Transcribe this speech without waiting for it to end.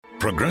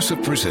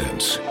Progressive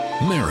presents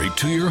Married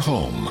to Your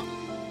Home.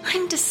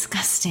 I'm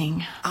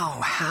disgusting. Oh,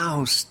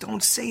 House,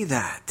 don't say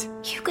that.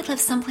 You could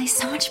live someplace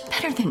so much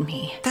better than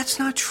me. That's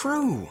not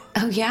true.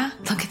 Oh, yeah?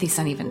 Look at these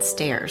uneven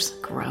stairs.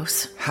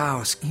 Gross.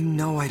 House, you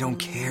know I don't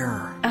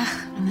care.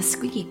 Ugh, and the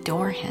squeaky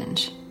door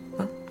hinge.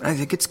 Well, I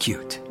think it's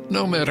cute.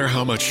 No matter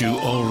how much you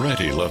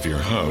already love your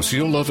house,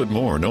 you'll love it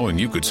more knowing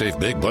you could save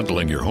big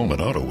bundling your home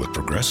and auto with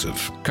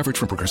Progressive. Coverage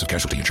from Progressive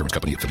Casualty Insurance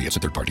Company, affiliates,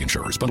 and third-party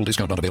insurers. Bundle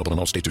discount not available in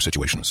all states or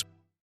situations.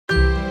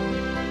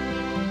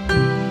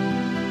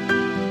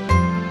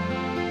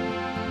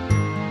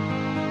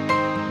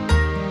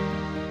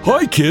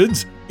 Hi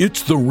kids,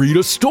 it's the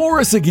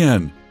Rhedosaurus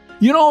again.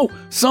 You know,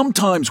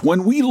 sometimes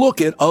when we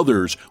look at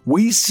others,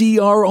 we see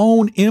our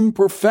own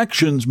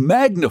imperfections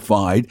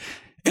magnified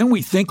and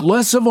we think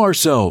less of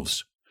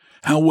ourselves.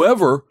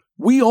 However,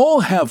 we all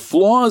have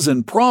flaws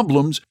and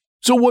problems,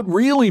 so what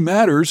really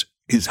matters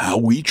is how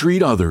we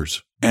treat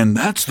others. And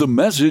that's the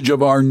message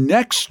of our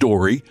next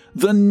story,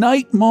 The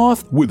Night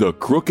Moth with a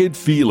Crooked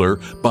Feeler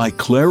by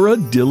Clara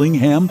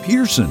Dillingham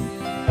Pearson.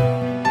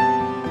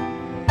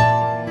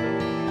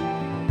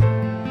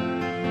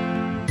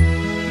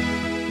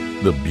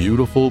 The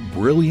beautiful,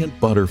 brilliant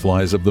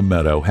butterflies of the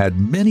meadow had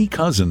many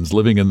cousins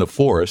living in the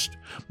forest,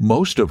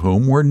 most of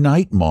whom were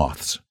night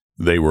moths.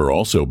 They were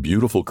also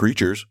beautiful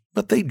creatures,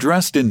 but they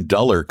dressed in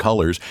duller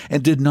colors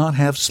and did not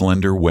have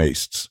slender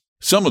waists.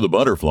 Some of the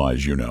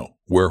butterflies, you know,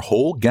 wear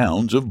whole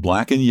gowns of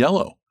black and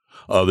yellow.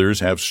 Others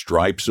have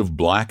stripes of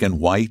black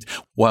and white,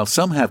 while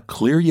some have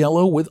clear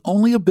yellow with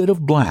only a bit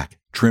of black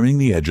trimming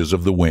the edges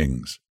of the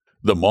wings.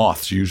 The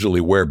moths usually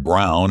wear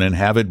brown and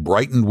have it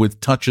brightened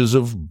with touches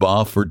of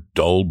buff or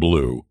dull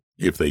blue.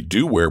 If they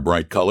do wear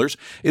bright colors,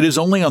 it is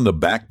only on the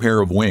back pair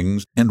of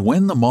wings, and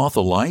when the moth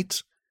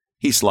alights,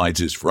 he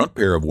slides his front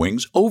pair of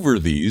wings over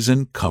these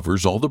and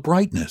covers all the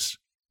brightness.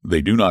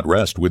 They do not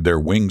rest with their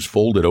wings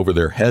folded over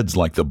their heads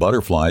like the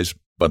butterflies,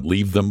 but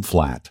leave them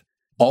flat.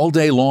 All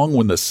day long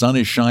when the sun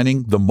is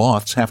shining, the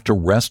moths have to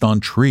rest on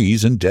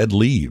trees and dead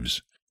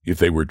leaves. If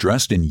they were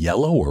dressed in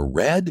yellow or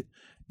red,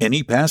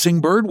 any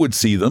passing bird would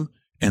see them,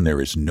 and there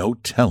is no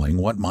telling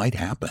what might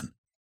happen.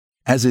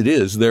 As it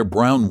is, their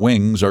brown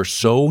wings are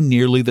so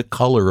nearly the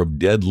color of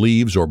dead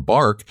leaves or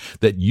bark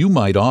that you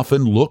might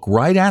often look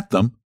right at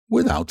them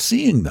without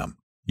seeing them.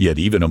 Yet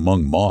even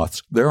among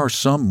moths, there are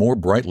some more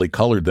brightly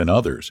colored than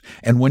others,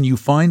 and when you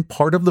find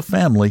part of the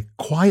family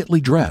quietly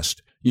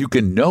dressed, you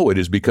can know it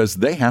is because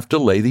they have to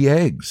lay the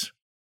eggs.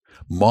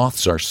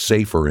 Moths are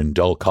safer in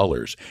dull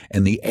colors,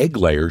 and the egg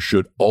layers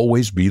should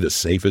always be the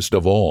safest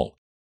of all.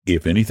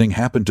 If anything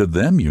happened to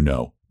them, you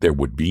know, there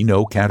would be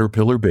no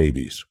caterpillar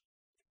babies.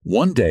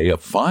 One day, a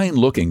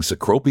fine-looking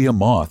Cecropia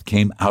moth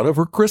came out of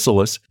her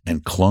chrysalis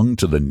and clung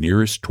to the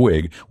nearest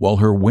twig while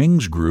her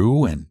wings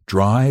grew and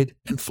dried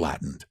and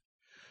flattened.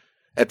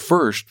 At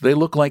first, they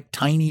looked like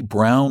tiny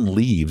brown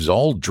leaves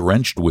all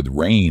drenched with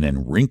rain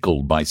and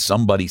wrinkled by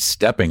somebody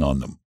stepping on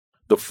them.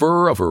 The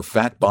fur of her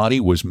fat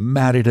body was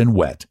matted and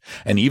wet,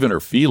 and even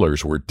her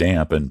feelers were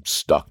damp and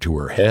stuck to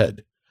her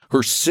head.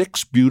 Her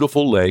 6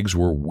 beautiful legs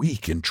were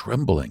weak and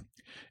trembling,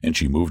 and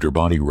she moved her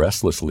body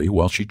restlessly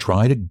while she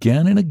tried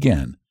again and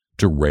again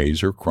to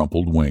raise her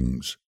crumpled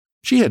wings.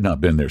 She had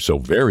not been there so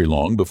very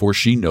long before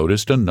she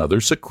noticed another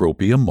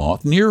Cecropia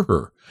moth near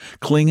her,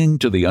 clinging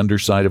to the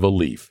underside of a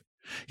leaf.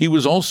 He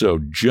was also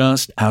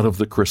just out of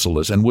the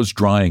chrysalis and was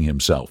drying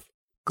himself.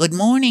 "Good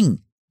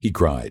morning," he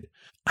cried.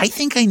 "I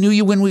think I knew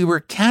you when we were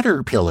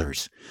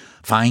caterpillars.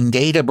 Fine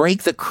day to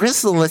break the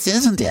chrysalis,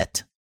 isn't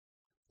it?"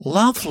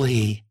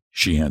 "Lovely,"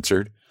 she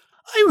answered.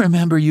 "I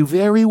remember you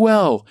very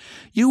well.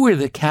 You were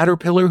the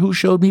caterpillar who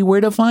showed me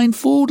where to find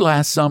food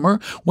last summer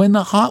when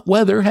the hot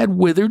weather had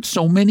withered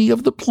so many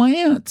of the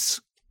plants."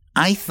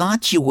 "I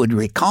thought you would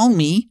recall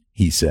me,"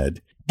 he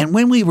said. "And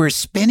when we were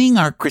spinning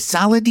our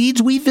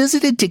chrysalides, we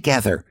visited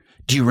together.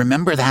 Do you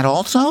remember that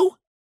also?"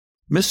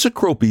 Miss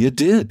Cecropia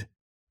did.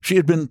 She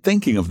had been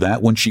thinking of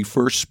that when she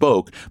first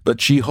spoke,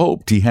 but she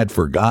hoped he had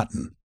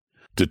forgotten.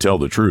 To tell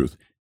the truth,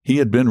 he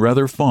had been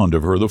rather fond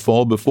of her the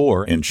fall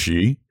before, and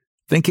she,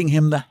 thinking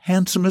him the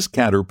handsomest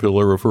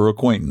caterpillar of her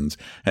acquaintance,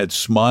 had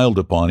smiled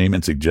upon him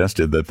and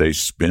suggested that they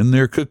spin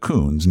their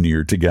cocoons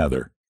near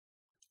together.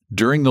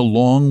 During the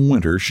long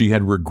winter she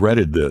had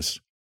regretted this.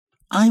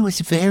 "I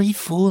was very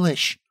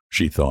foolish,"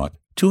 she thought,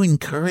 "to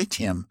encourage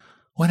him.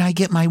 When I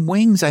get my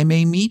wings, I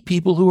may meet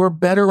people who are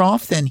better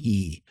off than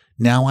he.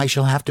 Now I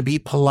shall have to be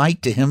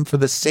polite to him for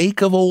the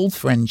sake of old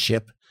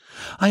friendship.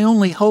 I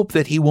only hope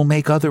that he will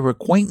make other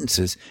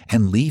acquaintances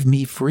and leave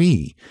me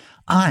free.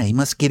 I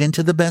must get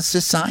into the best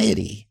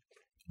society."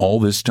 All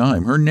this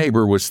time her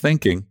neighbor was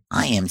thinking,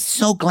 "I am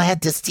so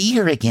glad to see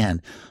her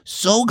again.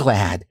 So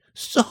glad.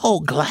 So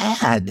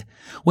glad.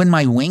 When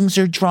my wings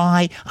are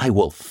dry, I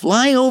will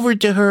fly over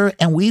to her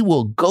and we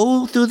will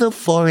go through the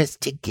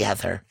forest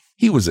together."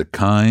 He was a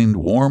kind,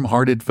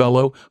 warm-hearted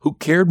fellow who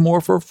cared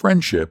more for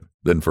friendship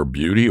than for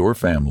beauty or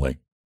family.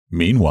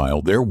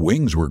 Meanwhile, their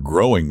wings were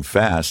growing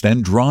fast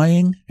and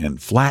drying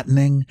and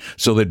flattening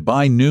so that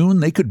by noon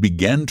they could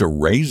begin to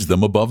raise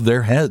them above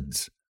their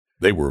heads.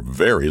 They were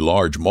very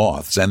large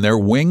moths, and their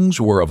wings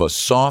were of a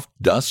soft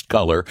dust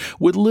color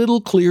with little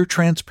clear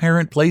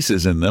transparent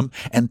places in them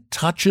and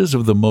touches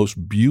of the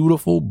most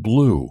beautiful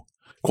blue,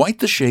 quite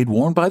the shade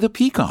worn by the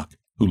peacock,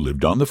 who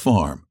lived on the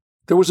farm.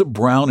 There was a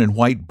brown and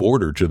white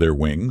border to their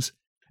wings,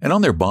 and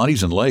on their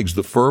bodies and legs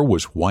the fur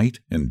was white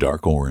and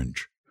dark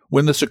orange.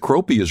 When the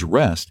Cecropias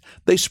rest,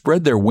 they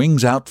spread their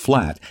wings out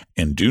flat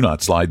and do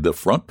not slide the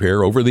front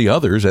pair over the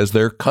others as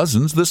their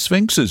cousins the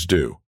sphinxes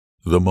do.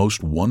 The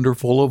most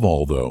wonderful of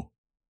all, though,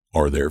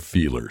 are their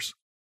feelers.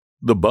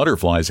 The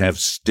butterflies have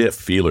stiff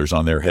feelers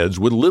on their heads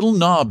with little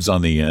knobs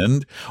on the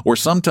end, or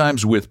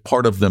sometimes with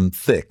part of them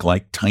thick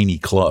like tiny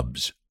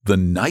clubs. The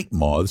night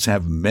moths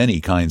have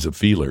many kinds of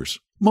feelers,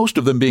 most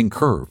of them being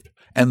curved,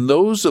 and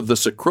those of the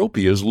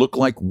Cecropias look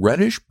like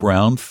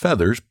reddish-brown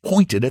feathers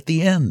pointed at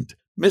the end.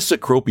 Miss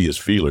Cecropia's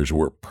feelers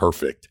were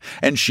perfect,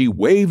 and she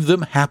waved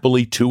them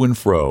happily to and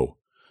fro.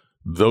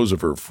 Those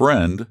of her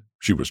friend,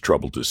 she was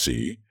troubled to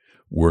see,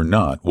 were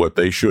not what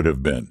they should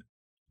have been.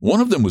 One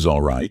of them was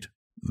all right.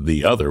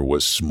 The other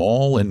was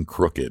small and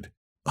crooked.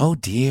 "Oh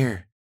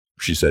dear,"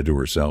 she said to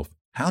herself.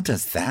 "How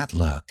does that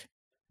look?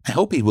 I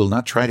hope he will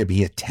not try to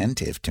be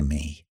attentive to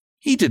me."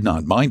 He did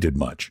not mind it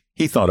much.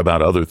 He thought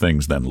about other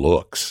things than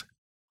looks.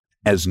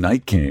 As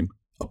night came,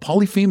 a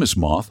Polyphemus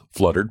moth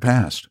fluttered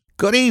past.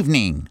 "Good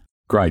evening,"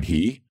 cried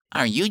he.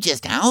 "Are you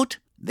just out?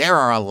 There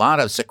are a lot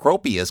of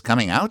Cecropias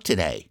coming out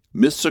today."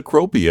 Miss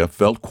Cecropia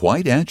felt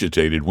quite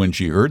agitated when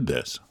she heard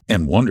this,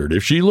 and wondered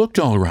if she looked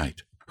all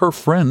right. Her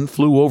friend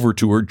flew over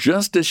to her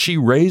just as she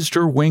raised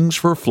her wings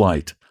for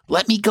flight.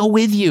 "Let me go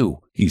with you,"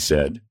 he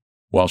said.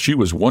 While she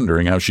was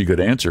wondering how she could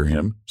answer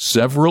him,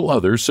 several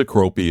other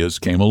Cecropias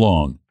came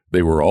along.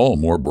 They were all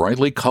more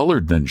brightly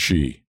colored than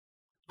she.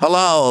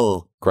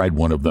 "Hello," cried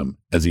one of them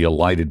as he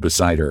alighted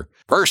beside her.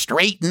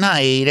 "First-rate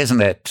night,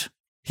 isn't it?"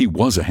 He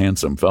was a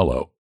handsome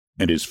fellow,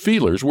 and his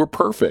feelers were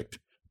perfect.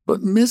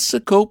 But Miss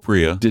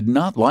Cecropia did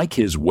not like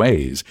his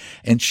ways,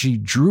 and she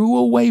drew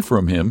away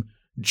from him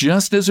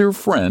just as her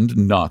friend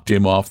knocked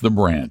him off the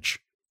branch.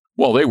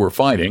 While they were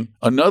fighting,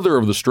 another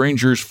of the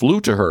strangers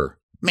flew to her.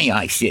 "May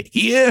I sit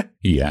here?"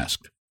 he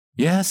asked.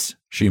 "Yes,"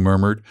 she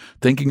murmured,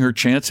 thinking her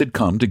chance had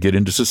come to get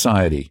into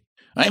society.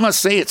 "I must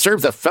say it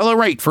serves a fellow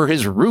right for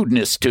his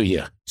rudeness to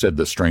you," said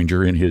the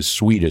stranger in his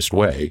sweetest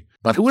way.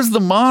 "But who is the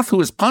moth who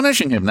is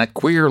punishing him, that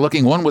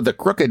queer-looking one with the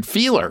crooked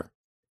feeler?"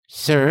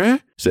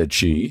 "Sir," said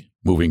she,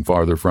 moving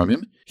farther from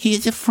him, "he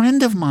is a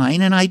friend of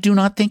mine, and I do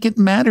not think it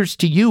matters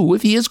to you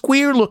if he is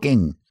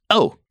queer-looking."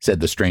 "Oh," said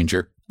the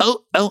stranger.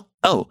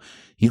 Oh,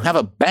 you have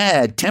a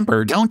bad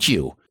temper, don't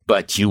you?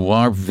 But you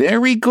are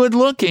very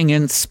good-looking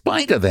in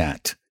spite of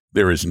that."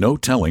 There is no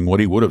telling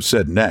what he would have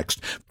said next,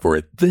 for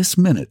at this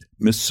minute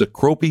Miss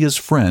Cecropia's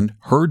friend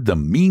heard the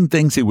mean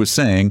things he was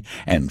saying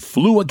and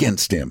flew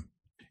against him.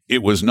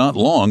 It was not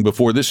long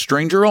before this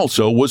stranger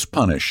also was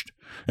punished,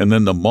 and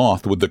then the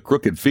moth with the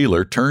crooked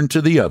feeler turned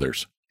to the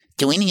others.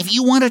 "Do any of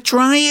you want to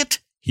try it?"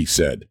 he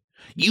said.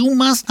 "You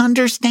must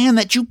understand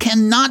that you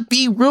cannot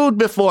be rude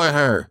before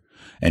her."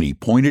 And he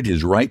pointed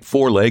his right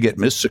foreleg at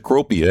Miss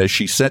Cecropia as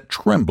she sat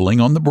trembling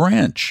on the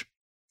branch.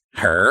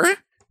 "Her?"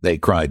 they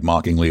cried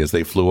mockingly as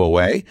they flew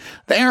away.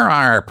 "There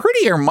are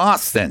prettier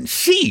moths than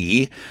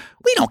she.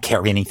 We don't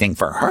care anything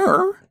for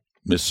her."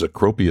 Miss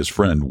Cecropia's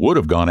friend would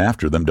have gone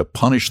after them to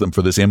punish them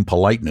for this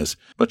impoliteness,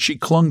 but she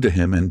clung to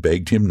him and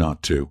begged him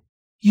not to.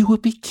 "You will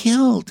be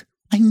killed.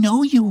 I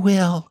know you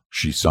will,"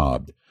 she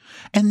sobbed.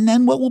 "And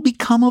then what will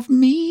become of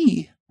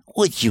me?"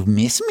 "Would you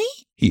miss me?"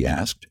 he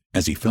asked,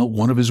 as he felt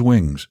one of his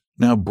wings,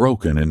 now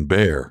broken and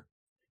bare.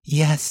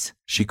 "Yes,"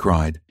 she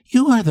cried.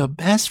 "You are the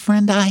best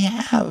friend I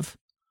have.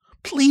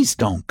 Please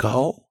don't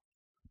go."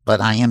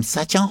 "But I am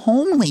such a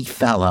homely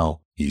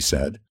fellow," he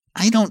said.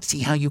 "I don't see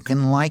how you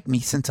can like me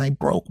since I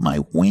broke my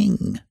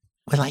wing."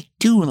 "Well, I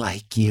do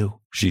like you,"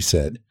 she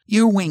said.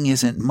 "Your wing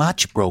isn't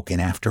much broken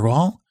after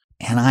all,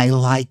 and I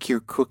like your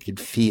crooked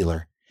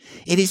feeler.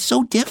 It is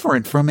so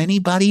different from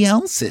anybody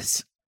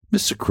else's."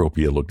 Miss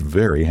Cecropia looked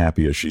very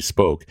happy as she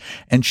spoke,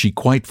 and she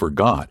quite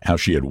forgot how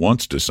she had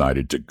once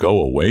decided to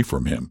go away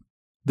from him.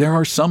 There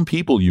are some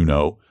people, you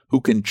know, who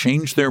can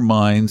change their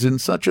minds in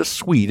such a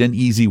sweet and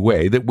easy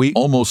way that we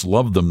almost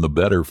love them the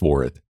better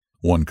for it.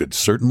 One could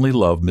certainly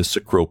love Miss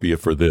Cecropia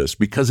for this,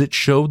 because it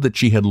showed that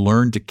she had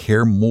learned to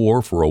care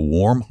more for a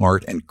warm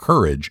heart and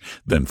courage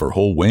than for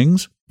whole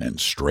wings and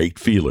straight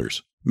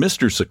feelers.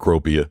 Mr.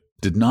 Cecropia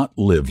did not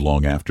live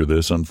long after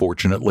this,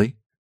 unfortunately.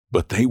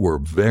 But they were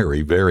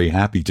very, very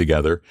happy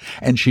together,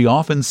 and she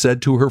often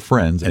said to her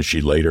friends as she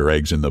laid her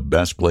eggs in the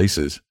best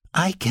places,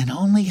 "I can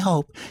only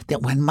hope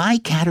that when my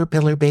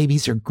caterpillar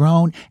babies are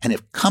grown and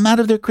have come out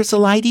of their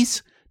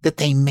chrysalides, that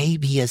they may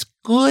be as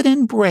good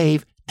and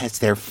brave as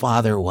their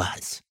father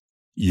was."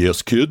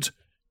 Yes, kids,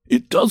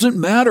 it doesn't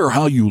matter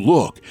how you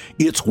look.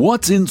 It's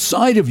what's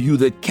inside of you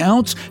that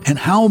counts and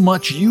how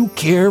much you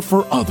care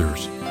for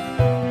others.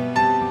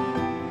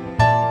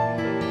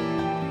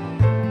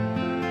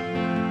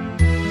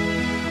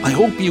 I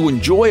hope you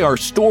enjoy our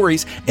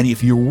stories, and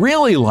if you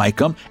really like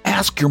them,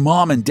 ask your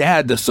mom and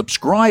dad to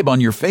subscribe on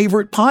your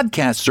favorite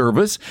podcast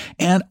service.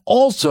 And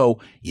also,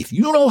 if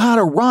you know how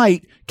to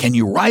write, can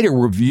you write a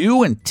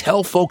review and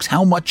tell folks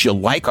how much you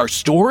like our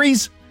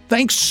stories?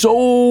 Thanks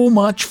so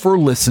much for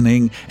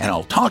listening, and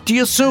I'll talk to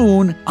you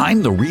soon.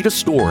 I'm the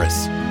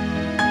Rhedosaurus.